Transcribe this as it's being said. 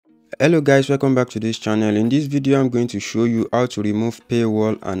Hello guys, welcome back to this channel. In this video I'm going to show you how to remove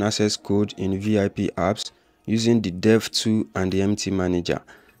paywall and access code in VIP apps using the Devtools and the MT Manager.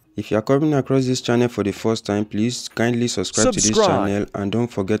 If you are coming across this channel for the first time, please kindly subscribe to this channel and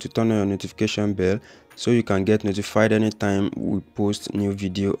don't forget to turn on your notification bell so you can get notified anytime we post new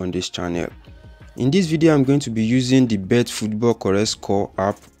video on this channel. In this video I'm going to be using the Bet Football Correct Score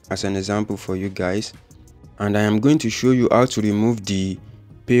app as an example for you guys, and I am going to show you how to remove the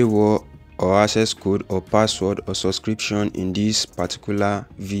paywall or access code or password or subscription in this particular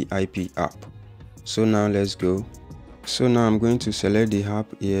VIP app. So now let's go. So now I'm going to select the app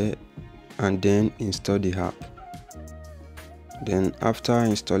here and then install the app. Then after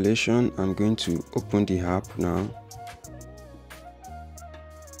installation I'm going to open the app now.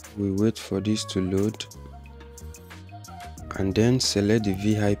 We wait for this to load and then select the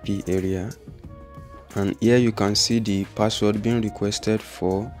VIP area. And here you can see the password being requested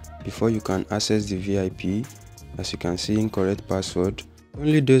for before you can access the VIP. As you can see, incorrect password.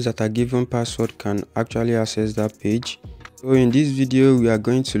 Only those that are given password can actually access that page. So in this video we are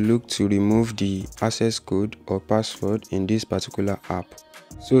going to look to remove the access code or password in this particular app.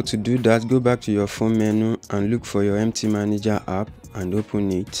 So to do that, go back to your phone menu and look for your MT Manager app and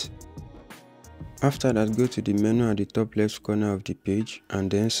open it. After that, go to the menu at the top left corner of the page and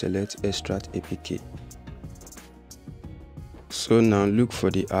then select Extract APK. So now look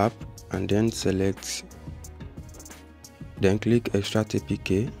for the app and then select, then click Extract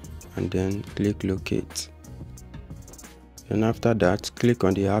APK and then click Locate. And after that, click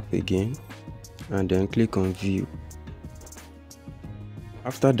on the app again and then click on View.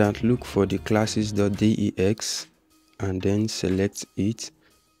 After that, look for the classes.dex and then select it.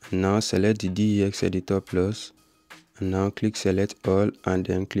 And now select the DEX editor plus and now click select all and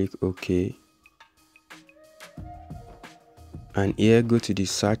then click OK. And here go to the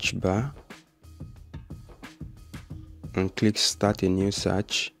search bar and click start a new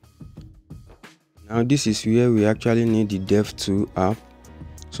search. Now this is where we actually need the Devtools app.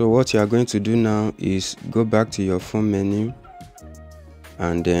 So what you are going to do now is go back to your phone menu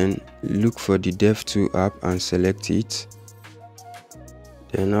and then look for the Devtools app and select it.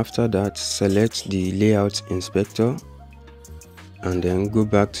 Then after that, select the layout inspector and then go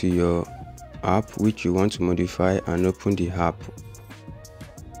back to your app which you want to modify and open the app.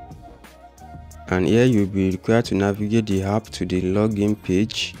 And here you'll be required to navigate the app to the login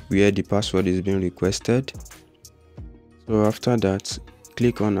page where the password is being requested. So after that,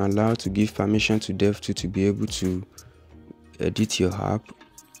 click on allow to give permission to Devtools to be able to edit your app.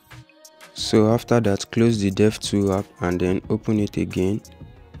 So after that, close the Devtools app and then open it again.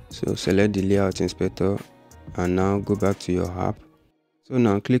 So select the layout inspector and now go back to your app. So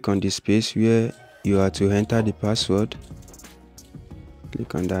now click on the space where you are to enter the password.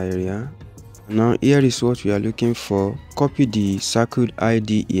 Click on that area. Now here is what we are looking for. Copy the circled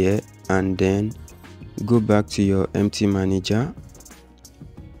ID here and then go back to your MT Manager.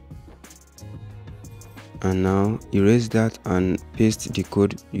 And now erase that and paste the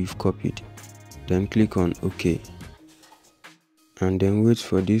code you've copied. Then click on OK. And then wait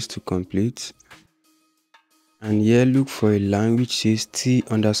for this to complete. And here look for a line which says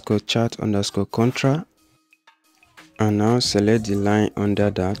T_chat_contra and now select the line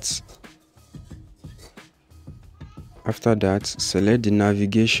under that. After that, select the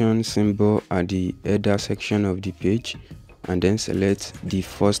navigation symbol at the header section of the page and then select the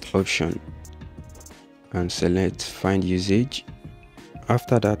first option and select find usage.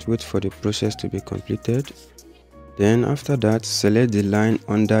 After that, wait for the process to be completed. Then after that, select the line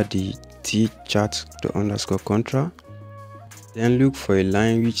under the T_chat_contra. Then look for a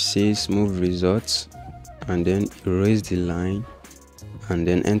line which says move results and then erase the line and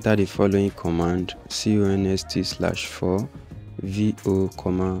then enter the following command const/4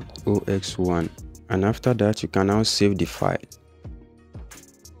 vo,ox1, and after that you can now save the file.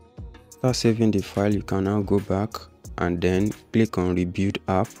 After saving the file, you can now go back and then click on rebuild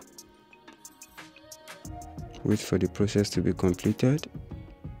app. Wait for the process to be completed.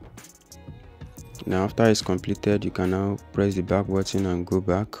 Now after it's completed, you can now press the back button and go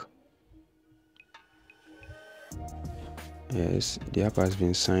back. Yes, the app has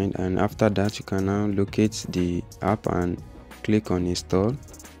been signed, and after that you can now locate the app and click on install.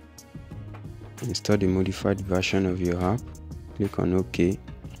 Install the modified version of your app. Click on OK.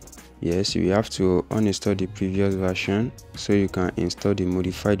 Yes, you have to uninstall the previous version so you can install the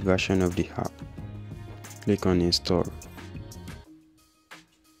modified version of the app. Click on install.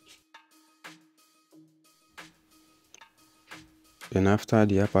 Then after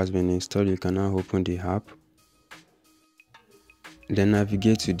the app has been installed, you can now open the app. then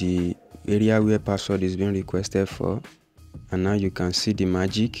navigate to the area where password is being requested for, and now you can see the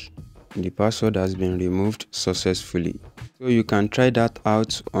magic. The password has been removed successfully. So you can try that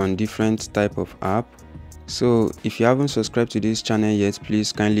out on different type of app. So if you haven't subscribed to this channel yet,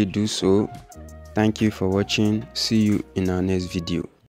 please kindly do so. Thank you for watching. See you in our next video.